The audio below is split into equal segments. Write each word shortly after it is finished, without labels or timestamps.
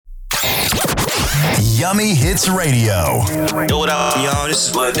Yummy Hits Radio. Yo, what up, y'all? This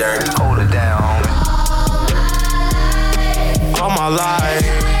is Lil Durk. Hold it down, homie. All my life,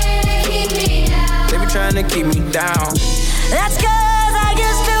 they be trying to keep me down. That's 'cause I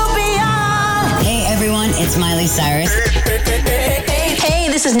used to be young. Hey everyone, it's Miley Cyrus. Hey,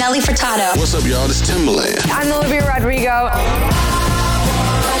 this is Nelly Furtado. What's up, y'all? This is Timbaland. I'm Olivia Rodrigo.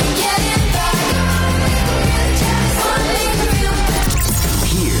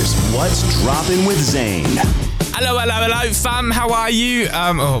 Here's What's Droppin' with Zane. Hello, fam. How are you?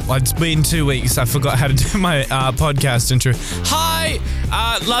 It's been 2 weeks. I forgot how to do my podcast intro. Hi,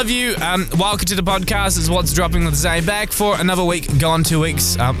 love you. Welcome to the podcast. It's What's Dropping with Zane. Back for another week. Gone 2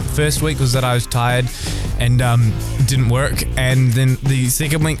 weeks. First week was that I was tired and didn't work, and then the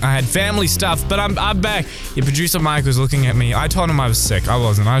second week I had family stuff. But I'm back. Your producer Mike was looking at me. I told him I was sick. I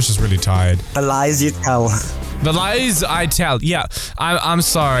wasn't. I was just really tired. The lies you tell. The lies I tell. Yeah, I'm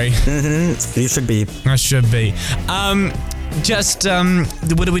sorry. Mm-hmm. You should be. I should be. What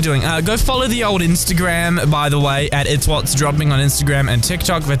are we doing? Go follow the old Instagram, by the way, at It's What's Dropping on Instagram and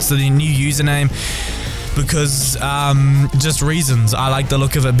TikTok. That's the new username. Because, just reasons. I like the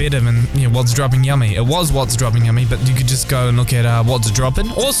look of it better than, What's Dropping Yummy. It was What's Dropping Yummy, but you could just go and look at What's Dropping.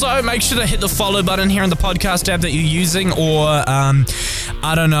 Also, make sure to hit the follow button here on the podcast app that you're using, or,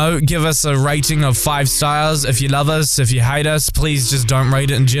 I don't know, give us a rating of 5 stars. If you love us, if you hate us, please just don't rate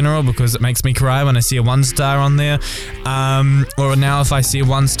it in general, because it makes me cry when I see a 1 star on there. Or now if I see a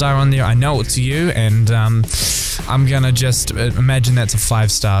 1 star on there, I know it's you, and, I'm gonna just imagine that's a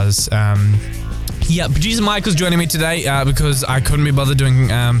 5 stars. Yeah, producer Michael's joining me today because I couldn't be bothered doing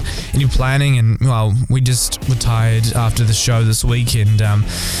any planning, and well, we just were tired after the show this week, and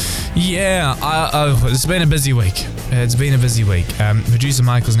it's been a busy week. Producer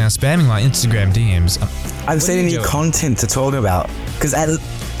Michael's now spamming my Instagram DMs. I'm sending you content to talk about, because at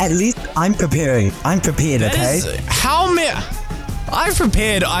least I'm preparing. I'm prepared, okay? How many? I've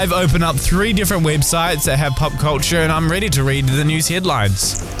prepared. I've opened up 3 different websites that have pop culture, and I'm ready to read the news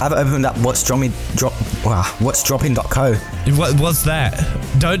headlines. I've opened up what'sdropping.co. What's that?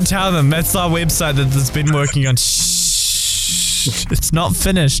 Don't tell them. That's our website that's been working on. Shh. It's not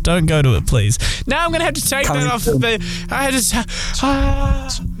finished. Don't go to it, please. Now I'm going to have to take that off.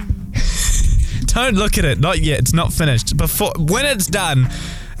 Don't look at it. Not yet. It's not finished. When it's done,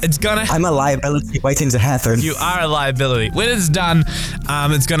 it's gonna. I'm a liability waiting to happen. You are a liability. When it's done,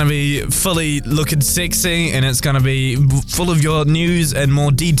 it's gonna be fully looking sexy, and it's gonna be full of your news and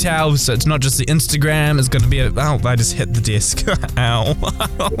more details. So it's not just the Instagram. It's gonna be I just hit the desk. Ow!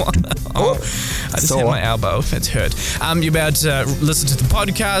 I just hit my elbow. It's hurt. You're about to listen to the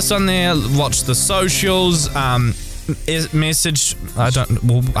podcast on there. Watch the socials. Message. I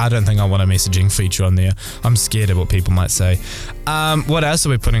don't think I want a messaging feature on there. I'm scared of what people might say. What else are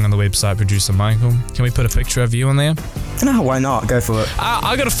we putting on the website, producer Michael? Can we put a picture of you on there? No, why not? Go for it.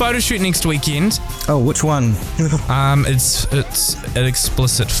 I got a photo shoot next weekend. Oh, which one? It's an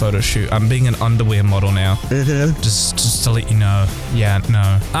explicit photo shoot. I'm being an underwear model now. Mm-hmm. Just to let you know. Yeah,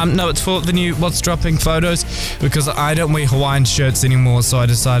 no. No, it's for the new What's Dropping photos, because I don't wear Hawaiian shirts anymore, so I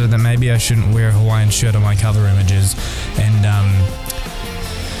decided that maybe I shouldn't wear a Hawaiian shirt on my cover images. And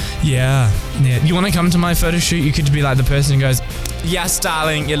yeah. You want to come to my photo shoot? You could be like the person who goes, "Yes,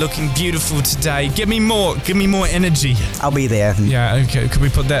 darling, you're looking beautiful today. Give me more energy." I'll be there. Yeah, okay. Could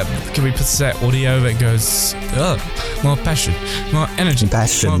we put that audio that goes, more passion, more energy,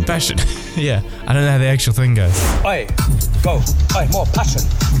 more passion. Yeah, I don't know how the actual thing goes. Oi, go. Oi, more passion,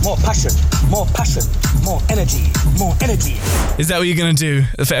 more passion, more passion, more energy, more energy. Is that what you're going to do?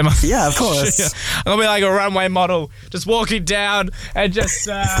 Yeah, of course. Yeah. I'm going to be like a runway model, just walking down and just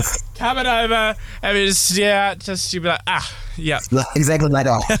coming over and just be like, yeah. Exactly like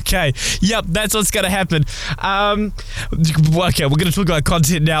that. Okay. Yep, that's what's going to happen. Okay, we're going to talk about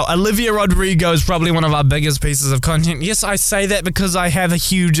content now. Olivia Rodrigo is probably one of our biggest pieces of content. Yes, I say that because I have a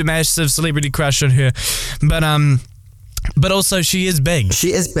huge, massive celebrity crush on her. But also, she is big.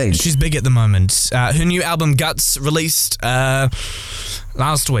 She is big. She's big at the moment. Her new album, Guts, released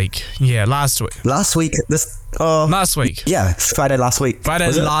last week. Yeah, last week. Last week? Last week. Yeah, Friday last week.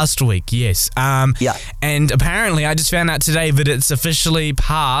 Friday last week, yes. Yeah. And apparently, I just found out today that it's officially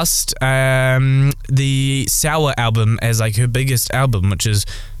passed the Sour album as like her biggest album, which is...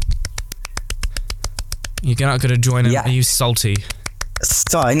 You're not going to join in? Yeah. Are you salty?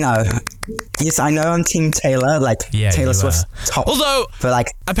 Sorry, no. Yes, I know I'm Team Taylor, Taylor Swift's top. Although,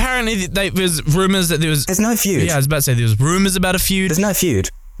 apparently there's rumours that there was... There's no feud. Yeah, I was about to say there was rumours about a feud. There's no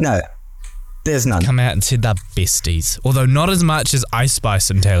feud. No. There's none. Come out and said they're besties. Although not as much as Ice Spice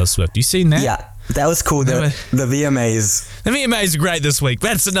and Taylor Swift. You seen that? Yeah. That was cool. The VMAs. The VMAs are great this week.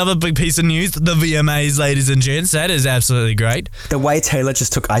 That's another big piece of news. The VMAs, ladies and gents. That is absolutely great. The way Taylor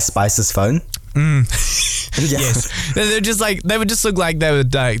just took Ice Spice's phone. Yes. They're just like, they would just look like they were,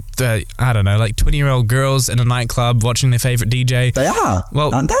 I don't know, like 20-year-old girls in a nightclub watching their favourite DJ. They are,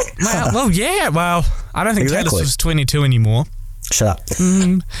 aren't they? Yeah. Well, I don't think Taylor Swift's 22 anymore. Shut up.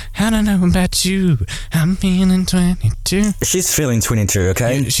 I don't know about you. I'm feeling 22. She's feeling 22,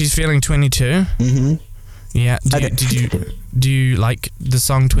 okay? She's feeling 22? Mm-hmm. Yeah. Do you like the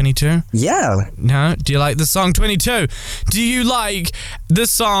song 22? Yeah. No? Do you like the song 22? Do you like the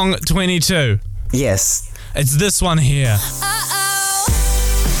song 22? Yes. It's this one here.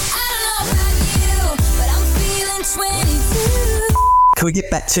 Can we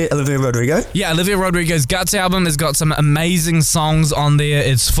get back to Olivia Rodrigo? Yeah, Olivia Rodrigo's Guts album has got some amazing songs on there.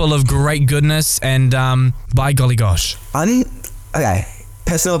 It's full of great goodness, and by golly gosh. Okay.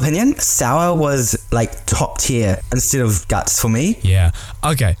 Personal opinion, Sour was like top tier instead of Guts for me. Yeah.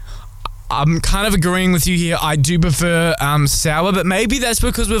 Okay. I'm kind of agreeing with you here. I do prefer Sour, but maybe that's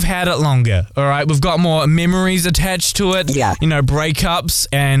because we've had it longer. All right, we've got more memories attached to it. Yeah, you know, breakups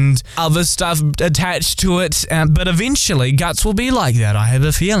and other stuff attached to it. But eventually, Guts will be like that. I have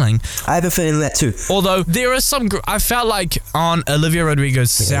a feeling. I have a feeling that too. Although there are some, I felt like on Olivia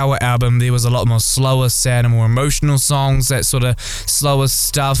Rodrigo's Sour album, there was a lot more slower, sad, and more emotional songs. That sort of slower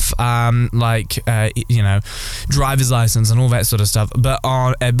stuff, like you know, Driver's License and all that sort of stuff. But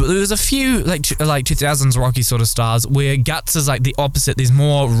there was a few like 2000s rocky sort of stars where Guts is like the opposite. There's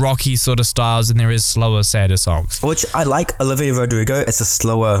more rocky sort of stars than there is slower, sadder songs. Which I like Olivia Rodrigo. It's the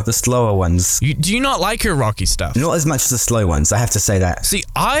slower ones. Do you not like her rocky stuff? Not as much as the slow ones. I have to say that. See,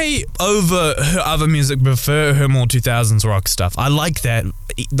 I over her other music prefer her more 2000s rock stuff. I like that,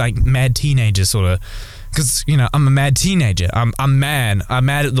 like mad teenager sort of. Because, you know, I'm a mad teenager. I'm mad. I'm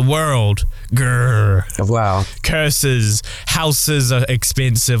mad at the world. Grrr. Wow. Curses. Houses are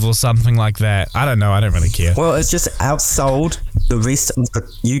expensive or something like that. I don't know. I don't really care. Well, it's just outsold the rest of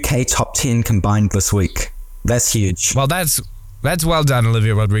the UK top 10 combined this week. That's huge. Well, that's well done,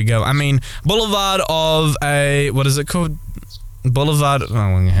 Olivia Rodrigo. I mean, Boulevard of a... What is it called? Boulevard. Oh,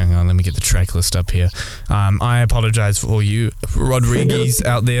 hang on. Let me get the track list up here. I apologize for all you Rodriguez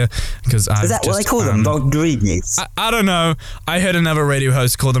out there because is that what they call them, Rodriguez? I don't know. I heard another radio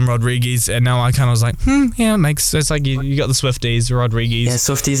host call them Rodriguez, and now I kind of was like, yeah, it makes sense. Like you got the Swifties, Rodriguez. Yeah,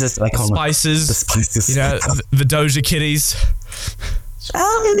 Swifties is like Spices. The Spices. You know, the Doja Kitties.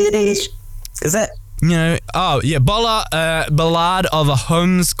 Is that? You know, oh yeah, Ballad of a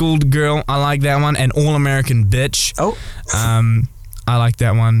Homeschooled Girl. I like that one. And All American Bitch. Oh. I like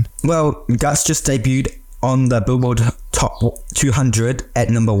that one. Well, Guts just debuted on the Billboard Top 200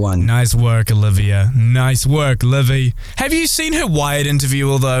 at number 1. Nice work, Olivia. Nice work, Livy. Have you seen her Wired interview?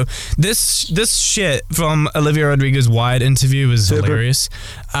 Although this shit from Olivia Rodrigo's Wired interview was hilarious.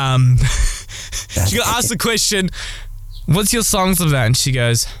 She got asked the question, "What's your songs about?" And she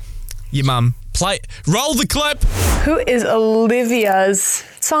goes, "Your mum." Roll the clip. Who is Olivia's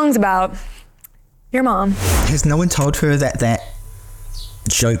songs about? Your mom. Has no one told her that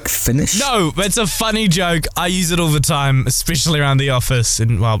joke finished? No, it's a funny joke. I use it all the time, especially around the office.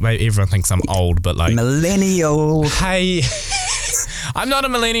 And well, maybe everyone thinks I'm old, but like millennial. Hey, I'm not a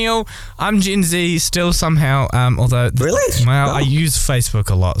millennial. I'm Gen Z still somehow. Although really, well, I use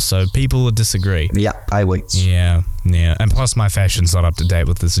Facebook a lot, so people would disagree. Yeah, I would. Yeah, and plus my fashion's not up to date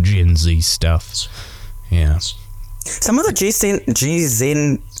with this Gen Z stuff. Yeah. Some of the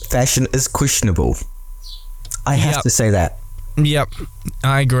Gen fashion is questionable. I have to say that. Yep,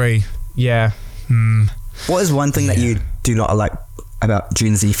 I agree. Yeah. What is one thing that you do not like about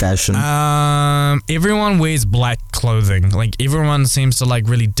Gen Z fashion? Everyone wears black clothing. Like, everyone seems to like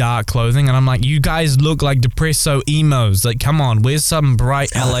really dark clothing, and I'm like, you guys look like depresso emos. Like, come on, wear some bright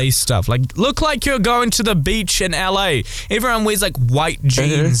LA stuff. Like, look like you're going to the beach in LA. Everyone wears like white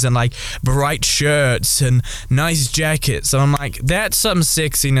jeans and like bright shirts and nice jackets, and I'm like, that's some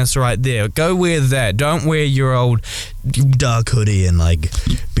sexiness right there. Go wear that. Don't wear your old dark hoodie and like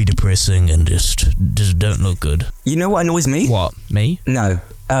be depressing and just don't look good. You know what annoys me? What? Me? No.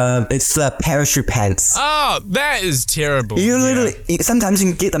 It's the parachute pants. Oh, that is terrible. You literally, sometimes you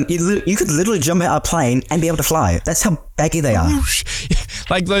can get them. You could literally jump out of a plane and be able to fly. That's how baggy they are.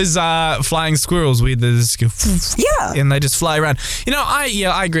 Like those flying squirrels where they just go, and they just fly around. You know, I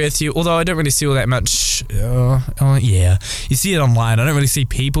agree with you. Although I don't really see all that much. You see it online. I don't really see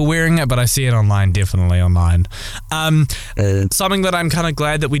people wearing it, but I see it online. Definitely online. Something that I'm kind of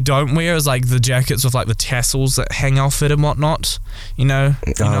glad that we don't wear is like the jackets with like the tassels that hang off it and whatnot. You know,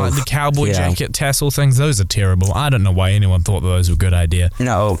 like the cowboy jacket tassel things. Those are terrible. I don't know why anyone thought those were a good idea.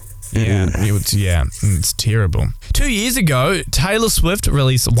 No. It's terrible. 2 years ago, Taylor Swift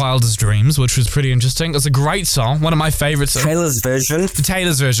released Wildest Dreams, which was pretty interesting. It was a great song, one of my favorites. Taylor's version?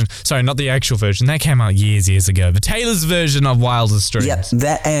 Taylor's version. Sorry, not the actual version. That came out years ago. But Taylor's version of Wildest Dreams. Yeah,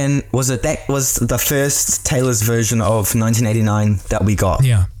 that was the first Taylor's version of 1989 that we got.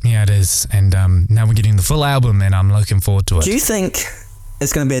 Yeah, it is. And now we're getting the full album, and I'm looking forward to it. Do you think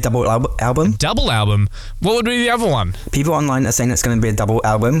it's going to be a double album? Double album? What would be the other one? People online are saying it's going to be a double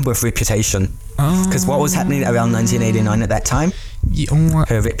album with Reputation. Because what was happening around 1989 at that time?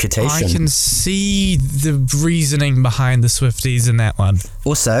 Her Reputation. I can see the reasoning behind the Swifties in that one.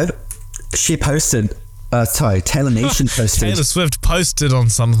 Also, she posted... Taylor Nation posted... Taylor Swift posted on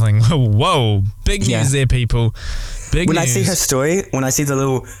something. Whoa. Big news there, people. Big news. When I see her story, when I see the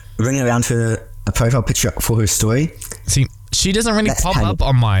little ring around her profile picture for her story... See, she doesn't really pop up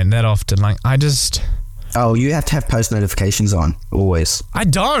on mine that often. Like, I just... Oh, you have to have post notifications on, always. I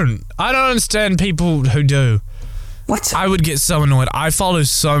don't understand people who do. What? I would get so annoyed. I follow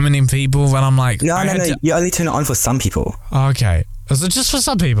so many people when I'm like... No. You only turn it on for some people. Okay. Is it just for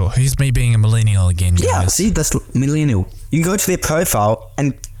some people? Here's me being a millennial again, guys. Yeah, see, that's millennial. You go to their profile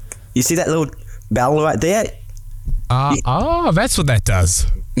and you see that little bell right there? That's what that does.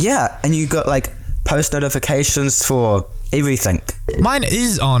 Yeah, and you got like post notifications for everything. Mine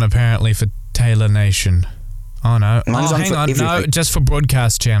is on apparently for Taylor Nation. Oh no. Mine's hang on. everything. No, just for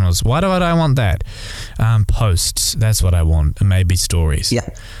broadcast channels. Why do I want that? Posts. That's what I want. And maybe stories. Yeah.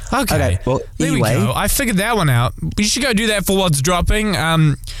 Okay. Well, there anyway, we go. I figured that one out. You should go do that for What's Dropping.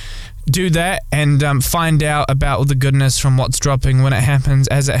 Do that and find out about all the goodness from What's Dropping when it happens,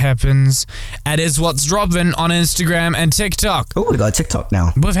 as it happens. It is What's Dropping on Instagram and TikTok. Oh, we got a TikTok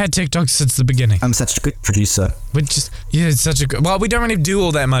now. We've had TikTok since the beginning. I'm such a good producer. It's such a good... Well, we don't really do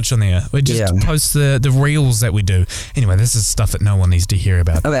all that much on there. We just post the reels that we do. Anyway, this is stuff that no one needs to hear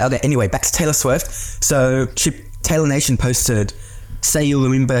about. Okay. Anyway, back to Taylor Swift. So, Taylor Nation posted, say you'll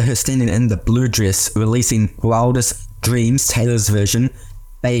remember her standing in the blue dress, releasing Wildest Dreams, Taylor's version.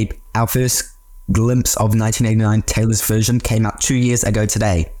 Babe, our first glimpse of 1989 Taylor's version came out 2 years ago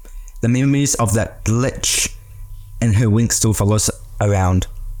today. The memories of that glitch and her wink still follow us around.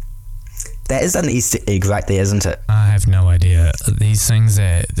 That is an Easter egg right there, isn't it? I have no idea. These things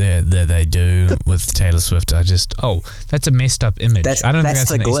that they do with Taylor Swift, that's a messed up image. I don't think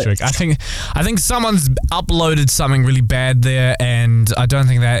that's an Easter egg. I think someone's uploaded something really bad there, and I don't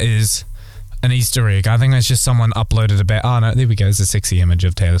think that is an Easter egg. I think that's just someone uploaded a bad... Oh no, there we go. It's a sexy image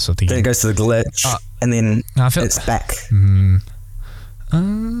of Taylor Swift again. Then it goes to the glitch, and then it's back.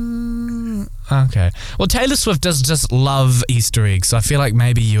 Okay. Well, Taylor Swift does just love Easter eggs, so I feel like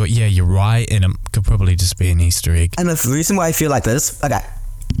maybe you're right, and it could probably just be an Easter egg. And the reason why I feel like this... Okay.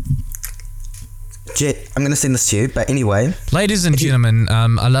 Jet, I'm going to send this to you, but anyway. Ladies and gentlemen,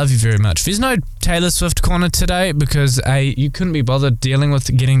 I love you very much. There's no Taylor Swift corner today because you couldn't be bothered dealing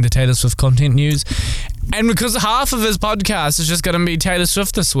with getting the Taylor Swift content news, and because half of his podcast is just going to be Taylor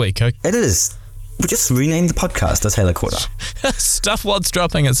Swift this week. Okay? It is. We just renamed the podcast the Taylor Quarter. Stuff What's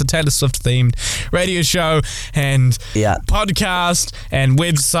Dropping. It's a Taylor Swift themed radio show and podcast and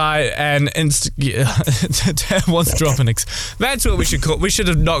website and What's Dropping. That's what we should call. We should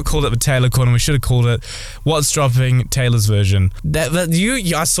have not called it the Taylor Corner. We should have called it What's Dropping, Taylor's version.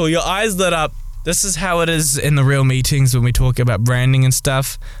 I saw your eyes lit up. This is how it is in the real meetings when we talk about branding and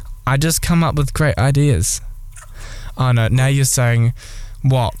stuff. I just come up with great ideas. Oh no! Now you're saying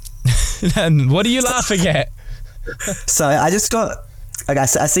what? What are you laughing at? So I just got... Okay,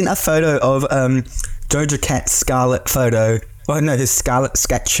 so I seen a photo of Doja Cat's Scarlet photo. Well, no, his Scarlet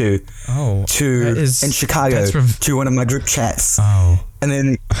statue. Oh. In Chicago to one of my group chats. Oh. And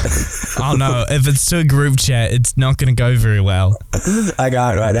then... Oh no, if it's to a group chat, it's not going to go very well. I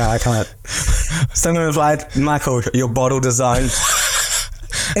got it right now, I can't. Someone replied, Michael, your bottle design.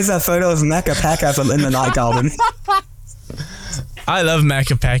 It's a photo of Macca Packer from In the Night Garden. I love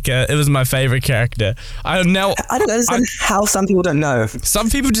Macca Packer. It was my favorite character. I don't understand how some people don't know. Some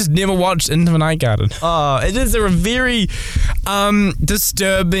people just never watched Into the Night Garden. Oh, it is a very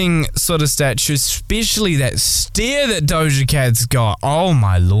disturbing sort of statue, especially that stare that Doja Cat's got. Oh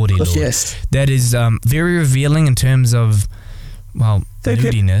my lordy lord. Yes. That is very revealing in terms of, well,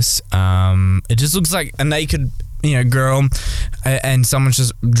 nudiness. It just looks like a naked girl, and someone's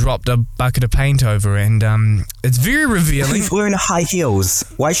just dropped a bucket of paint over, and it's very revealing. She's wearing high heels.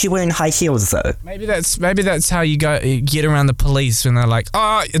 Why is she wearing high heels though? Maybe that's how you get around the police when they're like,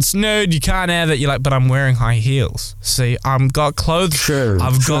 oh, it's nude, you can't have it. You're like, but I'm wearing high heels. See, I've got clothes. True.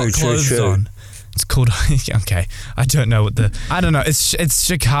 I've got clothes on. It's called, okay, I don't know. It's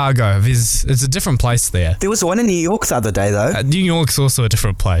Chicago. It's a different place there. There was one in New York the other day, though. New York's also a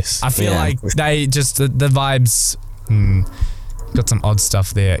different place. I feel like they just, the vibes, got some odd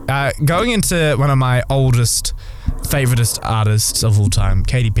stuff there. Going into one of my favoritist artists of all time,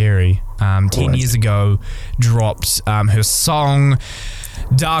 Katy Perry, 10 years ago, dropped her song,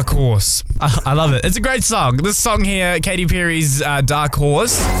 Dark Horse. I love it. It's a great song. This song here, Katy Perry's Dark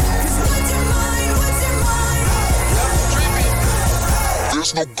Horse.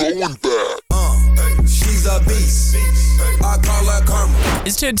 There's no going back. She's a beast. I call her karma.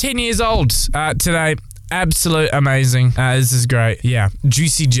 It's turned 10 years old today. Absolute amazing. This is great. Yeah.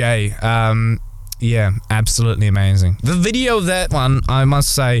 Juicy J. Yeah, absolutely amazing. The video of that one, I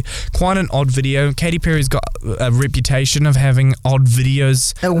must say, quite an odd video. Katy Perry's got a reputation of having odd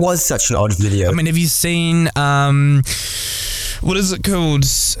videos. It was such an odd video. I mean, have you seen, what is it called?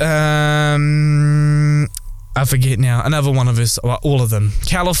 I forget now. Another one of his, well, all of them.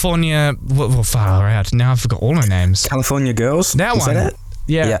 California, well, far out. Now I forgot all her names. California Girls? That is one. That it?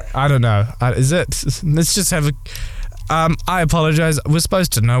 Yeah, I don't know. Is it? Let's just have a... I apologize. We're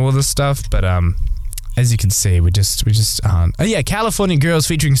supposed to know all this stuff, but as you can see, we just aren't. Oh yeah, California Girls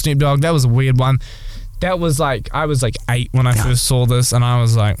featuring Snoop Dogg. That was a weird one. That was like, I was like 8 when I first saw this, and I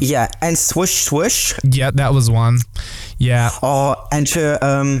was like... Yeah, and Swish Swish. Yeah, that was one. Yeah. Oh, and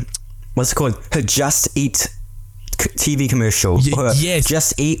her, what's it called? Her Just Eat TV commercial. Yes.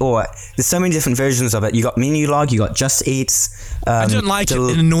 Just Eat, or there's so many different versions of it. You got Menu Log, you got Just Eats. I didn't like it.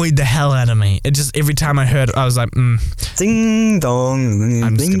 It annoyed the hell out of me. It just, every time I heard it, I was like, Ding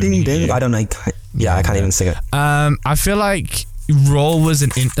dong, ding ding ding. I don't know. Yeah, I can't even sing it. I feel like Raw was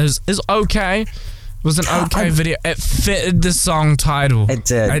is okay. It was an okay video. It fitted the song title. It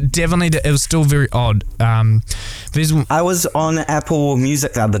did. It definitely did. It was still very odd. I was on Apple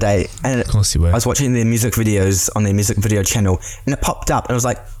Music the other day, and of course you were. I was watching their music videos on their music video channel, and it popped up, and I was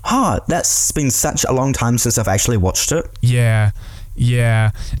like, that's been such a long time since I've actually watched it. Yeah.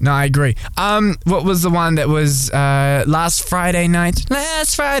 No, I agree. What was the one that was last Friday night?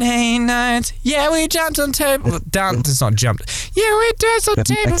 Last Friday night. Yeah, we jumped on table. Down. It's not jumped. Yeah, we did some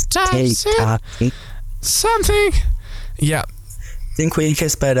tabletop. Something. Yeah. Think we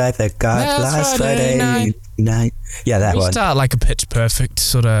kissed, but I forgot last Friday night. Yeah, that one. Start like a Pitch Perfect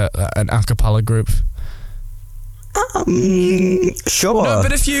sort of an a cappella group. Sure. No,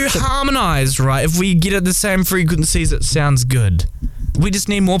 but if you harmonise, right? If we get at the same frequencies, it sounds good. We just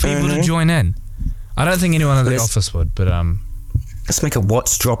need more people to join in. I don't think anyone at the office would, but let's make a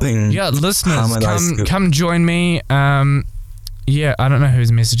What's Dropping. Yeah, listeners, come join me. Yeah, I don't know who's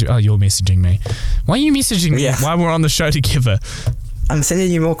messaging. Oh, you're messaging me. Why are you messaging me? While we're on the show together? I'm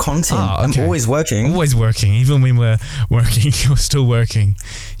sending you more content. Oh, okay. I'm always working. Always working. Even when we're working, you're still working.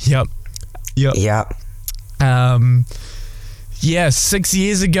 Yep. Yeah. 6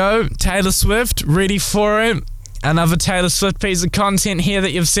 years ago, Taylor Swift, ready for it. Another Taylor Swift piece of content here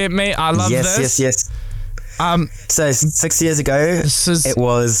that you've sent me. I love this. Yes. So 6 years ago, it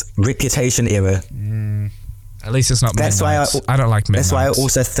was Reputation era. At least it's not Midnights. I don't like Midnights. That's why I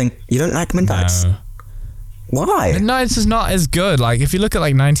also think you don't like Midnights. No. Why? Midnights is not as good. Like, if you look at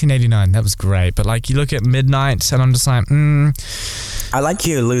like 1989, that was great. But like, you look at Midnights, and I'm just like, I like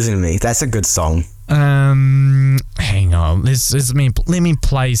You Losing Me. That's a good song. Hang on. Let me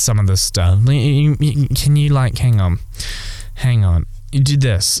play some of this stuff. Can you like, hang on. You do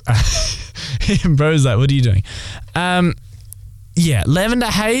this. Bro's like, what are you doing? Lavender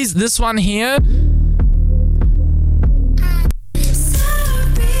Haze. This one here.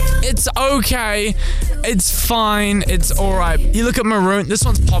 It's okay. It's fine. It's alright. You look at Maroon. This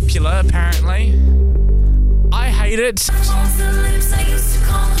one's popular, apparently. I hate it.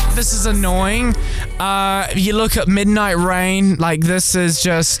 This is annoying. You look at Midnight Rain, like this is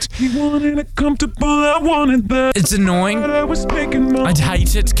just... You wanted it comfortable, I wanted that. It's annoying. I'd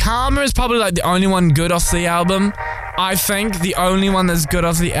hate it. Karma is probably like the only one good off the album. I think the only one that's good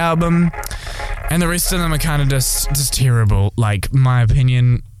off the album. And the rest of them are kind of just terrible. Like, my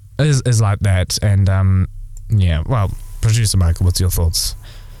opinion is like that. And, well, Producer Michael, what's your thoughts?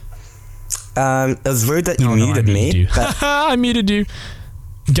 It was rude that you muted me. I muted you.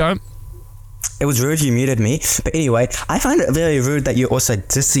 Go. It was rude you muted me. But anyway, I find it very rude that you're also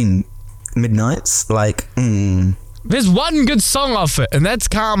dissing Midnights. Like, There's one good song off it, and that's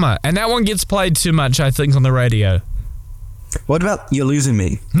Karma. And that one gets played too much, I think, on the radio. What about You're Losing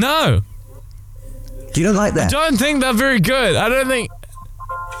Me? No. You don't like that? I don't think they're very good. I don't think...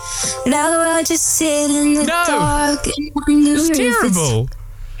 Now I just sit in the dark and wonder it's terrible.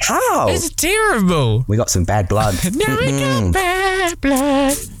 How? It's terrible. We got some bad blood. Now we got bad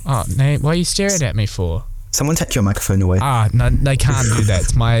blood. Oh, Nate, what are you staring at me for? Someone take your microphone away. No, they can't do that.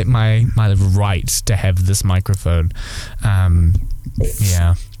 It's my right to have this microphone.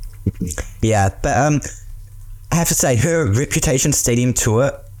 Yeah. Yeah, but I have to say, her Reputation Stadium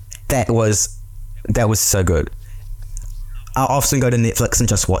tour, that was so good. I'll often go to Netflix and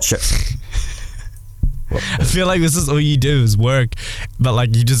just watch it. I feel like this is all you do is work, but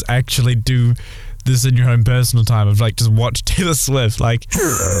like you just actually do this in your own personal time of like just watch Taylor Swift. Like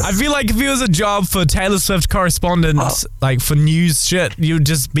I feel like if it was a job for Taylor Swift correspondence, like for news shit, you would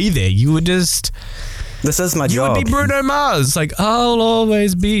just be there. You would just... This is my job. You would be Bruno Mars. Like, I'll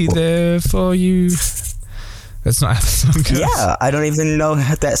always be there for you. That's not how the song goes. Yeah, I don't even know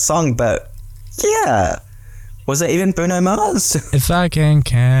that song, but yeah. Was it even Bruno Mars? If I can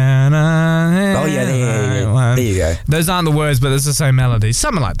I... Oh yeah, there you go. Those aren't the words, but it's the same melody.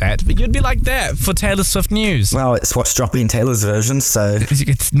 Something like that. But you'd be like that for Taylor Swift news. Well, it's what's dropping in Taylor's version, so...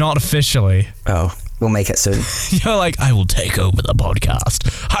 It's not officially. Oh, we'll make it soon. You're like, I will take over the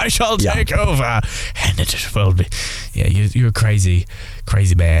podcast. I shall take over. And it will be... Yeah, you're a crazy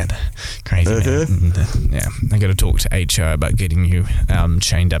man. Crazy man. Yeah, I got to talk to HR about getting you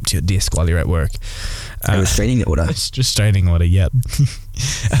chained up to your desk while you're at work. Restraining order. Restraining order, yep.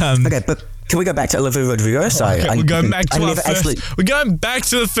 Okay, but can we go back to Olivia Rodrigo? Sorry, we're going back to we're going back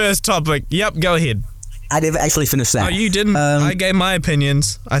to the first topic. Yep, go ahead. I never actually finished that. Oh, you didn't? I gave my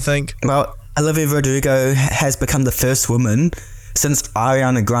opinions, I think. Well, Olivia Rodrigo has become the first woman since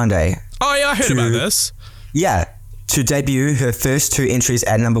Ariana Grande. Oh, yeah, I heard about this. Yeah, to debut her first 2 entries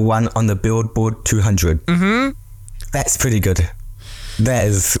at number 1 on the Billboard 200. Mm-hmm. That's pretty good. That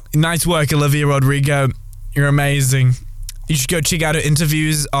is... Nice work, Olivia Rodrigo. You're amazing. You should go check out her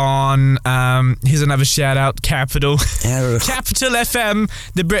interviews on, here's another shout out, Capital. Capital FM,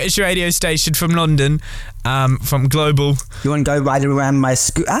 the British radio station from London, from Global. You want to go ride around my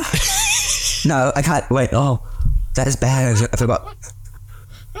scooter? No, I can't. Wait, oh, that is bad. I forgot.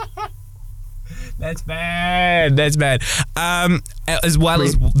 That's bad. As well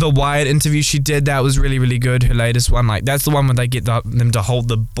as the Wired interview she did, that was really, really good. Her latest one, like that's the one where they get them to hold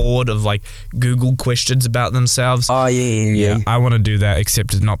the board of like Google questions about themselves. Oh yeah. I want to do that,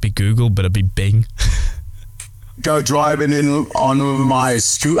 except it not be Google, but it'd be Bing. Go driving in on my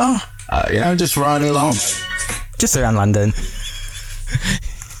scooter, just riding along, just around London.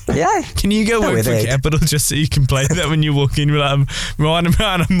 Yeah. Can you go work for Capital just so you can play that when you're walking? I'm riding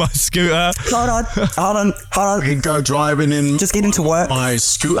around on my scooter. Hold on. We can go driving in. Just get into work. My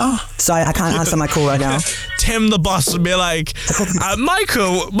scooter. Sorry, I can't answer my call right now. Tim the boss would be like,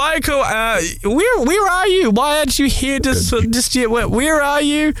 Michael, where are you? Why aren't you here just yet? Where are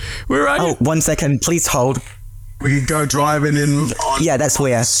you? Oh, 1 second, please hold. We could go driving in on that's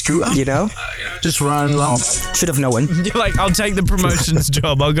where scooter. You know? Just riding along. Should have known. You're like, I'll take the promotions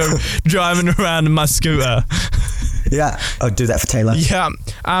job. I'll go driving around in my scooter. Yeah, I'll do that for Taylor. Yeah.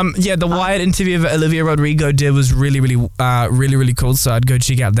 The Wired interview that Olivia Rodrigo did was really, really cool. So I'd go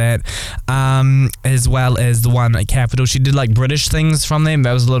check out that. As well as the one at Capital. She did like British things from them.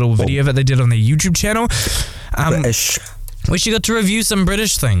 That was a little video that they did on their YouTube channel. British. where she got to review some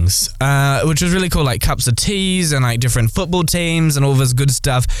British things, which was really cool, like cups of teas and like different football teams and all this good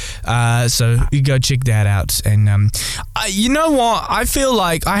stuff. So you go check that out. And you know what? I feel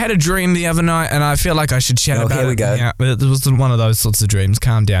like I had a dream the other night, and I feel like I should chat about it. Here we go. Yeah, it was one of those sorts of dreams.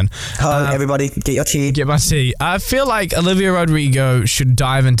 Calm down. Hello, everybody. Get your tea. Get my tea. I feel like Olivia Rodrigo should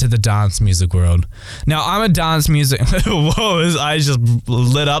dive into the dance music world. Now, I'm a dance music... Whoa, his eyes just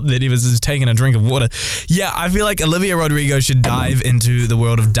lit up that he was just taking a drink of water. Yeah, I feel like Olivia Rodrigo should dive into the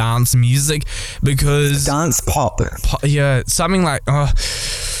world of dance music because... Dance pop. Yeah, something like...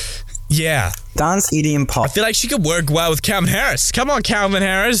 yeah. Dance, EDM, pop. I feel like she could work well with Calvin Harris. Come on, Calvin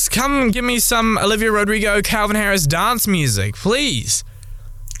Harris. Come give me some Olivia Rodrigo, Calvin Harris dance music, please.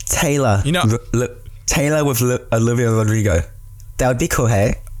 Taylor. You know... Taylor with Olivia Rodrigo. That would be cool,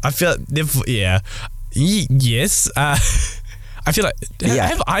 hey? I feel like... Yeah. Yes. I feel like...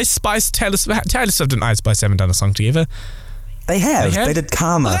 Have Ice Spice... Taylor Swift and Ice Spice haven't done a song together. They have. They did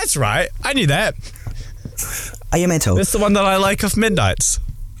Karma. Oh, that's right. I knew that. Are you mental? That's the one that I like of Midnights.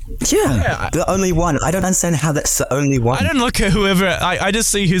 Yeah, the only one. I don't understand how that's the only one. I don't look at whoever. I just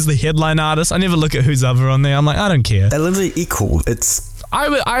see who's the headline artist. I never look at who's other on there. I'm like, I don't care. They're literally equal. It's...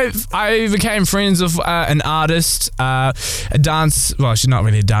 I became friends with an artist, a dance... Well, she's not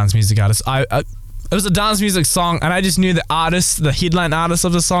really a dance music artist. It was a dance music song, and I just knew the artist, the headline artist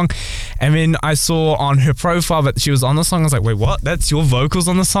of the song. And then I saw on her profile that she was on the song. I was like, wait, what? That's your vocals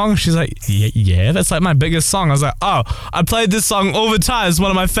on the song? She's like, yeah, that's like my biggest song. I was like, oh, I played this song all the time. It's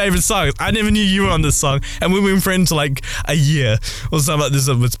one of my favorite songs. I never knew you were on this song. And we've been friends for like a year or something like this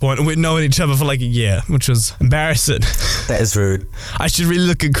at this point. And we'd known each other for like a year, which was embarrassing. That is rude. I should really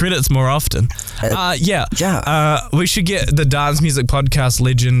look at credits more often. We should get the dance music podcast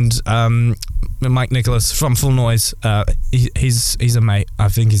legend, Mike Nicholas from Full Noise. He's a mate. I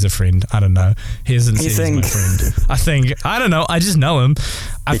think he's a friend. I don't know. He hasn't said he's my friend. I don't know. I just know him.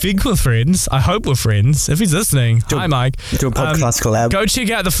 I think we're friends. I hope we're friends. If he's listening, hi Mike. Do a podcast collab. Go check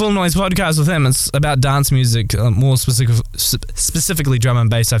out the Full Noise podcast with him. It's about dance music, more specifically drum and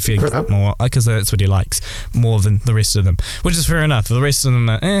bass. I feel more because that's what he likes more than the rest of them, which is fair enough. The rest of them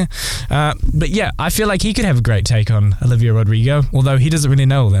are but yeah, I feel like he could have a great take on Olivia Rodrigo, although he doesn't really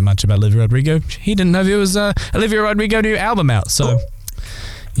know all that much about Olivia Rodrigo. He didn't know there was Olivia Rodrigo new album out, so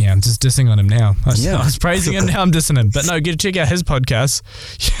yeah, I'm just dissing on him now. I was praising him, now I'm dissing him. But no, go check out his podcast.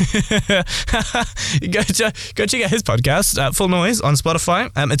 go check out his podcast, Full Noise, on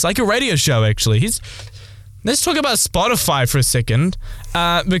Spotify. It's like a radio show, actually. Let's talk about Spotify for a second,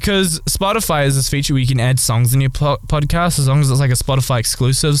 because Spotify is this feature where you can add songs in your podcast as long as it's like a Spotify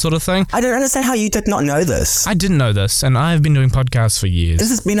exclusive sort of thing. I don't understand how you did not know this. I didn't know this, and I've been doing podcasts for years. This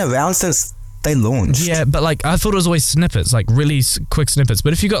has been around since they launched. Yeah, but like I thought it was always snippets, like really quick snippets.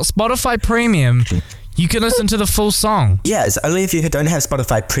 But if you got Spotify Premium, you can listen to the full song. Yeah, it's only if you don't have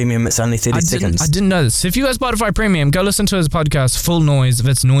Spotify Premium, it's only 30 seconds. I didn't know this. So if you got Spotify Premium, go listen to his podcast, Full Noise.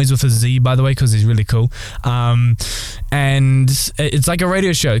 That's Noise with a Z, by the way, because he's really cool. And it's like a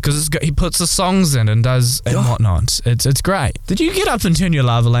radio show because he puts the songs in and does and whatnot. It's great. Did you get up and turn your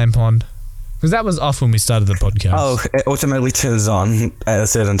lava lamp on? Because that was off when we started the podcast. Oh, it automatically turns on at a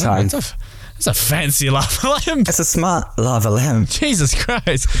certain time. It's a fancy lava lamp. It's a smart lava lamp. Jesus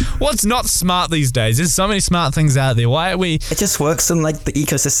Christ. What's not smart these days? There's so many smart things out there. Why are we... It just works in like the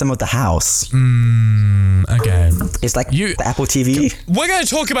ecosystem of the house. Okay. It's like the Apple TV. We're going to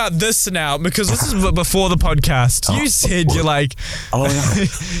talk about this now because this is before the podcast. You said you're like... Oh,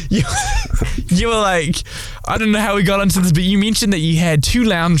 no. you were like... I don't know how we got onto this, but you mentioned that you had 2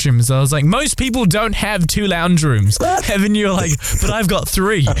 lounge rooms. I was like, most people don't have 2 lounge rooms. And then you were like, but I've got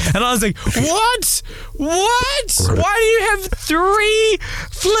 3. And I was like, what? Why do you have 3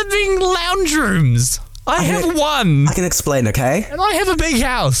 flipping lounge rooms? I have 1. I can explain, okay? And I have a big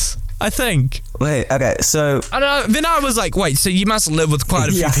house, I think. Wait, okay, so... I don't know. Then I was like, wait, so you must live with quite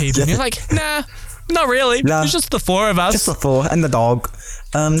a few people. And you're like, nah, not really. Nah, it's just the 4 of us. Just the 4 and the dog.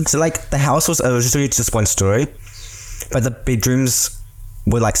 So like the house was originally just 1 story, but the bedrooms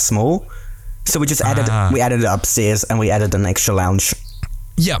were like small. So we just added it upstairs and we added an extra lounge.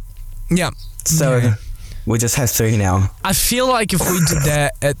 Yep. So we just have 3 now. I feel like if we did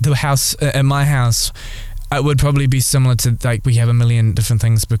that at the house, at my house, it would probably be similar to like we have a million different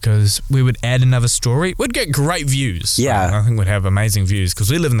things because we would add another story. We'd get great views. Yeah. I think we'd have amazing views because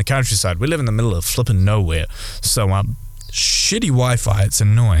we live in the countryside. We live in the middle of flipping nowhere. So shitty Wi-Fi, it's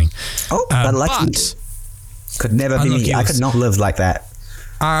annoying. Oh, but lucky. Could never be me. I could not live like that.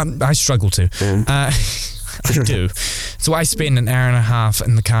 I struggle to. I do. So I spend an hour and a half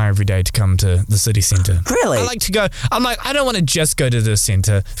in the car every day to come to the city centre. Really? I like to go. I'm like, I don't want to just go to the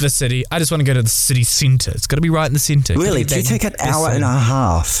centre, the city. I just want to go to the city centre. It's got to be right in the centre. Really? Do you take an hour and a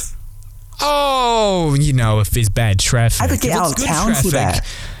half? Oh, if there's bad traffic. I would get out of town for that.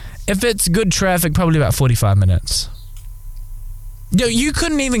 If it's good traffic, probably about 45 minutes. No, you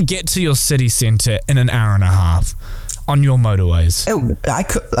couldn't even get to your city centre in an hour and a half on your motorways. Oh, I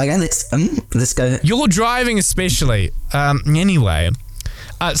could. Let's go. You're driving, especially. Anyway,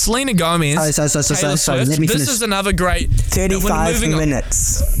 Selena Gomez. Sorry. Let me finish. This is another great 35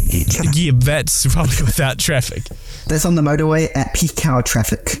 minutes. Yeah, that's probably without traffic. That's on the motorway at peak hour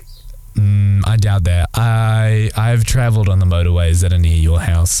traffic. I doubt that. I've travelled on the motorways that are near your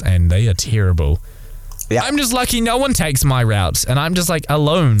house, and they are terrible. Yeah. I'm just lucky no one takes my route, and I'm just like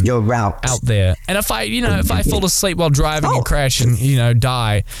alone. Your route out there, and if I fall asleep while driving and crash and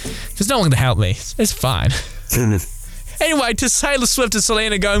die, there's no one to help me. It's fine. Anyway, to Taylor Swift and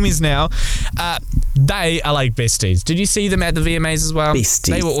Selena Gomez now, they are like besties. Did you see them at the VMAs as well?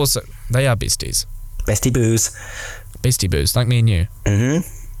 Besties. They are besties. Bestie boos, like me and you. Mm-hmm.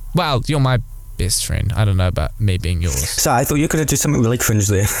 Well, you're my best friend. I don't know about me being yours. So I thought you could do something really cringe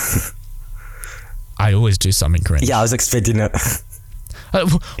there. I always do something cringe. Yeah, I was expecting it.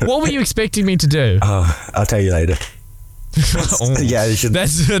 What were you expecting me to do? Oh, I'll tell you later. Yeah, you should.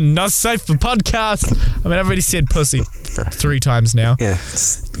 That's not safe for podcast. I mean, I've already said pussy 3 times now. Yeah.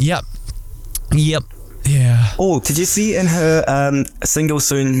 Yep. Yep. Yeah. Oh, did you see in her Single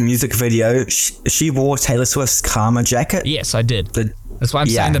Soon music video, she wore Taylor Swift's Karma jacket? Yes, I did. That's why I'm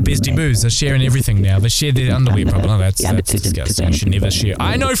saying the bestie boos are sharing everything now. They share their underwear problem. Oh, that's disgusting. You should never share.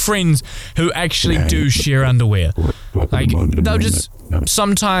 I know friends who actually do share underwear. Like, they'll just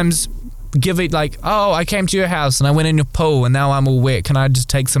sometimes give it like, oh, I came to your house and I went in your pool and now I'm all wet. Can I just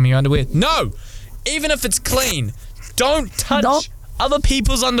take some of your underwear? No! Even if it's clean, don't touch other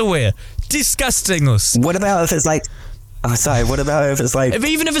people's underwear. Disgustingness. What about if it's like... Oh, sorry, what about if it's like...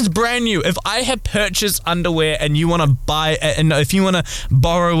 Even if it's brand new, if I have purchased underwear and you want to buy it, and if you want to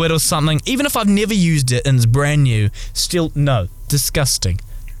borrow it or something, even if I've never used it and it's brand new, still, no. Disgusting.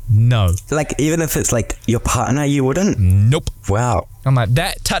 No. Like, even if it's like your partner, you wouldn't? Nope. Wow. I'm like,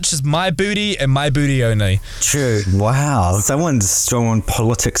 that touches my booty and my booty only. True. Wow. Someone's strong on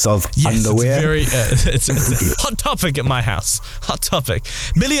politics of underwear. It's a hot topic at my house. Hot topic.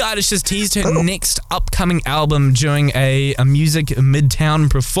 Billie Eilish has teased her next upcoming album during a Music Midtown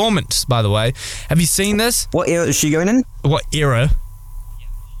performance, by the way. Have you seen this? What era is she going in? What era?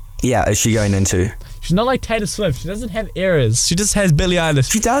 Yeah, is she going into? She's not like Taylor Swift. She doesn't have eras. She just has Billie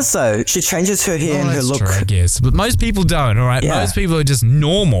Eilish. She does, though. She changes her hair and her look. True, I guess. But most people don't, all right? Yeah. Most people are just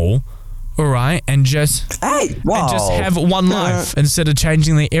normal, all right? And just, and just have one life instead of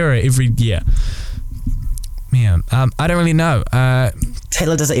changing their era every year. Yeah. I don't really know.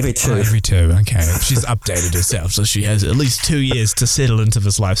 Taylor does it every 2. Every 2, okay. She's updated herself, so she has at least 2 years to settle into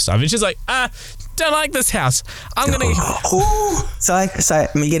this lifestyle. And she's like, don't like this house. I'm going to... Sorry,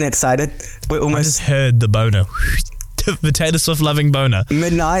 me getting excited. We're almost... I just heard the boner. The Taylor Swift loving boner.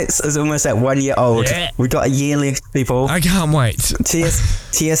 Midnights is almost at 1 year old. Yeah. We got a year left, people. I can't wait.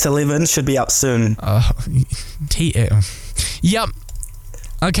 TS11 should be up soon. Yep.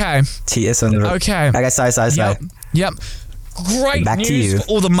 Okay. TS11. Okay, sorry. Yep. Great Back to news you. for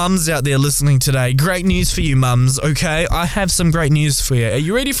all the mums out there listening today. Great news for you mums, okay? I have some great news for you. Are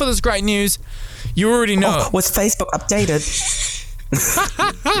you ready for this great news? You already know. Was Facebook updated?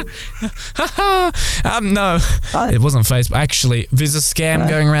 No, it wasn't Facebook. Actually, there's a scam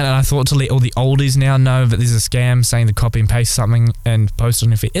going around, and I thought to let all the oldies now know that there's a scam saying to copy and paste something and post it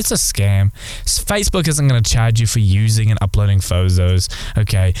on your feed. It's a scam. Facebook isn't going to charge you for using and uploading photos,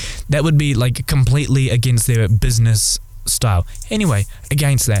 okay? That would be like completely against their business style. Anyway,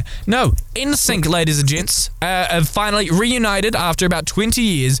 against that. No, NSYNC, ladies and gents, have finally reunited after about 20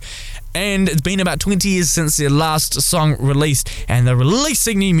 years. And it's been about 20 years since their last song released, and they're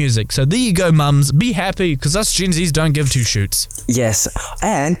releasing new music. So there you go, mums. Be happy, because us Gen Zs don't give two shoots. Yes,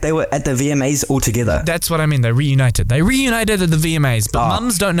 and they were at the VMAs all together. That's what I mean. They reunited. They reunited at the VMAs, but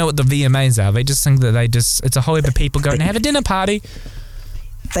mums don't know what the VMAs are. They just think that it's a whole heap of people going to have a dinner party.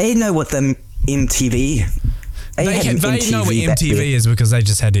 They know what the MTV... They know what MTV is because they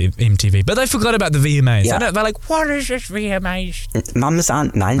just had MTV, but they forgot about the VMAs. Yeah. They're like, what is this VMAs? Mums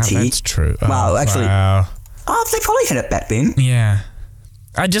aren't 90. Oh, that's true. Well, actually, they probably had it back then. Yeah.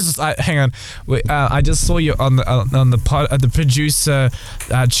 Hang on. I just saw you on the producer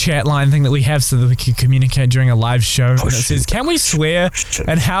chat line thing that we have so that we can communicate during a live show. And it says, "Can we swear?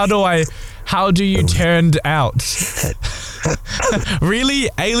 And how do you turn out?" Really,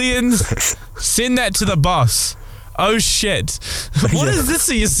 aliens? Send that to the boss. Oh shit! What is this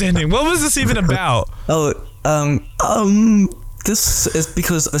that you're sending? What was this even about? This is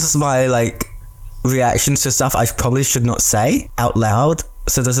because this is my reactions to stuff I probably should not say out loud.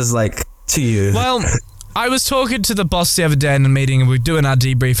 So this is to you. Well, I was talking to the boss the other day in a meeting, and we were doing our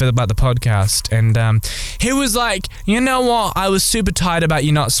debrief about the podcast, and he was like, you know what, I was super tired about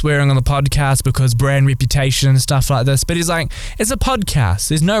you not swearing on the podcast because brand reputation and stuff like this, but he's like, it's a podcast,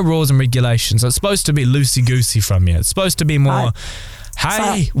 there's no rules and regulations, it's supposed to be loosey-goosey from you, it's supposed to be more,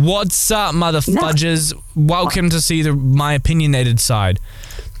 hey, what's up, motherfudgers, welcome to see my opinionated side.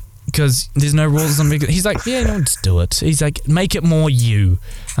 Because there's no rules and regulations. He's like, yeah, no, just do it. He's like, make it more you.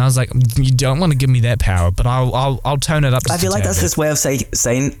 And I was like, you don't want to give me that power, but I'll tone it up. I feel like that's his way of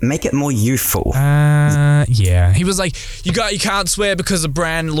saying make it more youthful. Yeah. He was like, you can't swear because of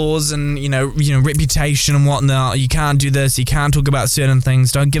brand laws and you know reputation and whatnot. You can't do this. You can't talk about certain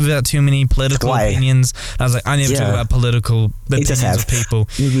things. Don't give out too many political opinions. And I was like, I never talk about political opinions of people.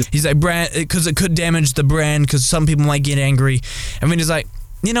 He's like, brand, because it could damage the brand because some people might get angry. And then he's like,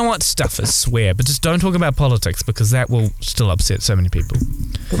 you know what? Stuff it, swear, but just don't talk about politics because that will still upset so many people.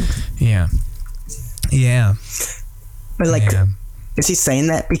 Yeah. But is he saying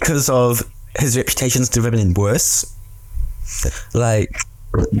that because of his reputation's developing worse? What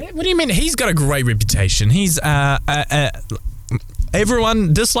do you mean? He's got a great reputation. He's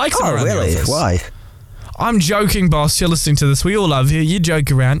everyone dislikes him around the office. Why? I'm joking, boss. You're listening to this. We all love you. You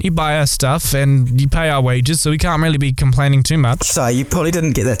joke around. You buy our stuff and you pay our wages, so we can't really be complaining too much. Sorry, you probably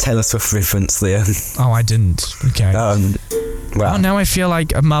didn't get that Taylor Swift reference there. Oh, I didn't. Okay. Well. Oh, now I feel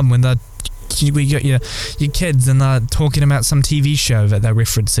like a mum when we got your kids and they're talking about some TV show that they're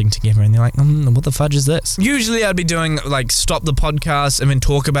referencing together and they're like, what the fudge is this? Usually I'd be doing like stop the podcast and then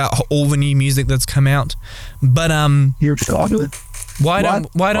talk about all the new music that's come out. But You're talking. why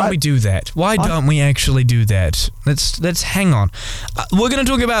don't we do that? Why don't we actually do that? Let's hang on. We're gonna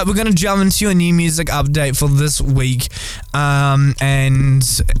jump into a new music update for this week. And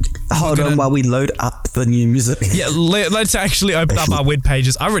hold on while we load up the new music. Yeah, let's actually open up our web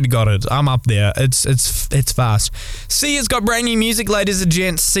pages. I already got it. I'm up there. It's fast. Sia's got brand new music, ladies and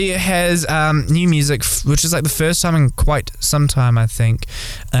gents. Sia has new music, which is like the first time in quite some time, I think,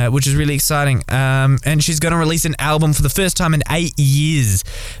 which is really exciting. And she's going to release an album for the first time in 8 years.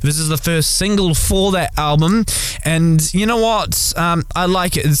 This is the first single for that album. And you know what? I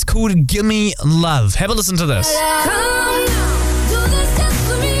like it. It's called Gimme Love. Have a listen to this.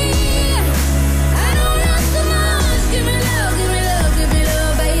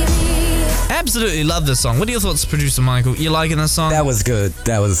 Absolutely love this song. What are your thoughts, producer Michael? You liking this song? That was good.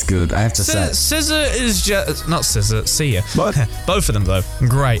 I have to say. Scissor is just not Scissor. Sia. What? Both of them though.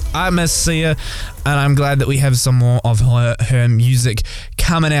 Great. I miss Sia, and I'm glad that we have some more of her music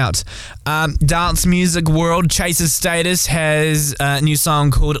coming out. Dance music world. Chase's Status has a new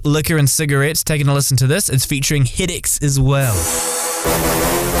song called Liquor and Cigarettes. Taking a listen to this. It's featuring Headaches as well.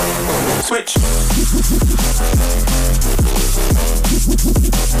 Switch.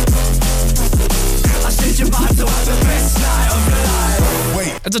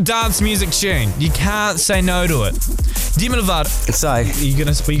 It's a dance music tune. You can't say no to it. Demi Lovato. Sorry. Were you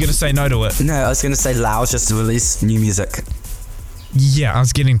gonna say no to it? No, I was gonna say Laos just released new music. Yeah, I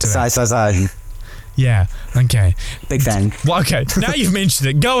was getting to that. Sorry. Yeah. Okay. Big fan. Well, okay. Now you've mentioned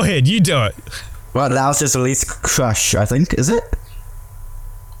it. Go ahead. You do it. Well, Laos just released Crush, I think. Is it?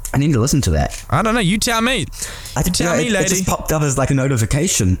 I need to listen to that. I don't know. You tell me. Tell me, lady. It just popped up as like a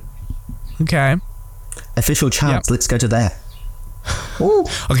notification. Okay. Official charts. Let's go to that. Ooh.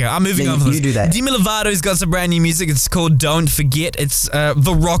 Okay, I'm moving on from this. You do that. Demi Lovato's got some brand new music. It's called Don't Forget. It's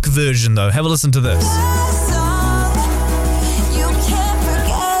the rock version, though. Have a listen to this.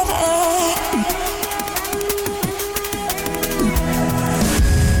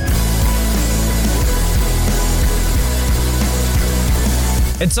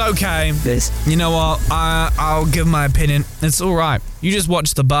 It's okay. Yes. You know what? I'll give my opinion. It's all right. You just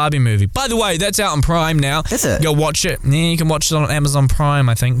watched the Barbie movie. By the way, that's out on Prime now. Is it? Go watch it. Yeah, you can watch it on Amazon Prime,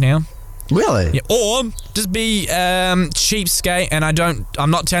 I think, now. Really? Yeah. Or just be cheapskate, and I'm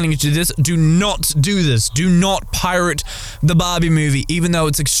not telling you to do this. Do not do this. Do not pirate the Barbie movie, even though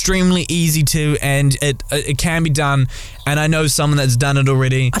it's extremely easy to, and it can be done. And I know someone that's done it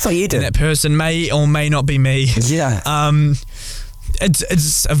already. I thought you did. And that person may or may not be me. Yeah.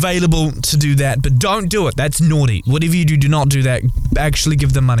 It's available to do that, but don't do it. That's naughty. Whatever you do not do that. Actually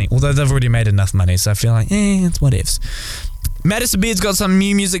give them money. Although they've already made enough money, so I feel like, it's whatevs. Madison Beard's got some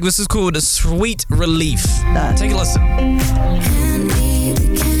new music. This is called Sweet Relief. Take a listen.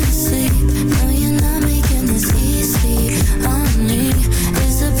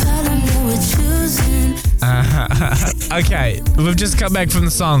 Okay, we've just come back from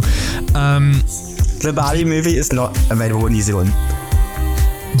the song. The Barbie movie is not available in New Zealand.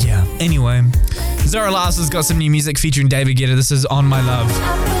 Yeah. Anyway, Zara Larson's got some new music featuring David Guetta. This is On My Love.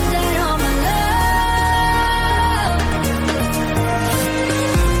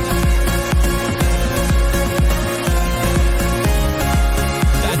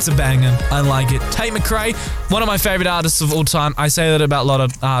 That's a banger. I like it. Tate McRae, one of my favorite artists of all time. I say that about a lot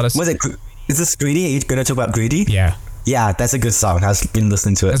of artists. Is this Greedy? Are you going to talk about Greedy? Yeah. Yeah, that's a good song. I've been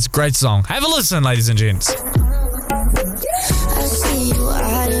listening to it. That's a great song. Have a listen, ladies and gents.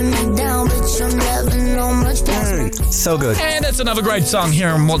 So good. And that's another great song here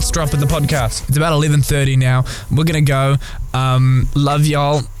on What's Droppin' the podcast. It's about 11:30 now. We're going to go. Love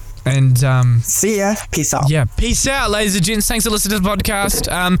y'all. And see ya. Peace out. Yeah, peace out, ladies and gents. Thanks for listening to the podcast.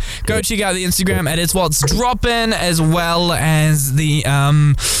 Go check out the Instagram at It's What's Droppin', as well as the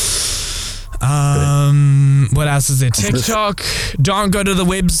what else is there? TikTok. Don't go to the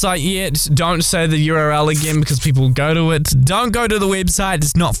website yet. Don't say the URL again because people go to it. Don't go to the website.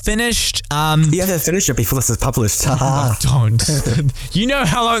 It's not finished. You have to finish it before this is published. Don't. You know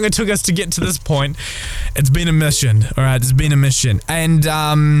how long it took us to get to this point. It's been a mission. All right, it's been a mission. And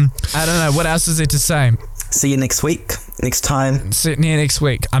I don't know. What else is there to say? See you next week. Next time. See you next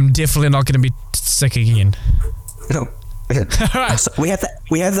week. I'm definitely not going to be sick again. No. Okay. Alright. So we have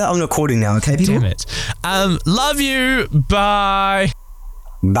that on recording now, okay, people? Damn it. Love you. Bye.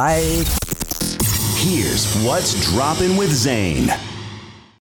 Bye. Here's What's Droppin' with Zane.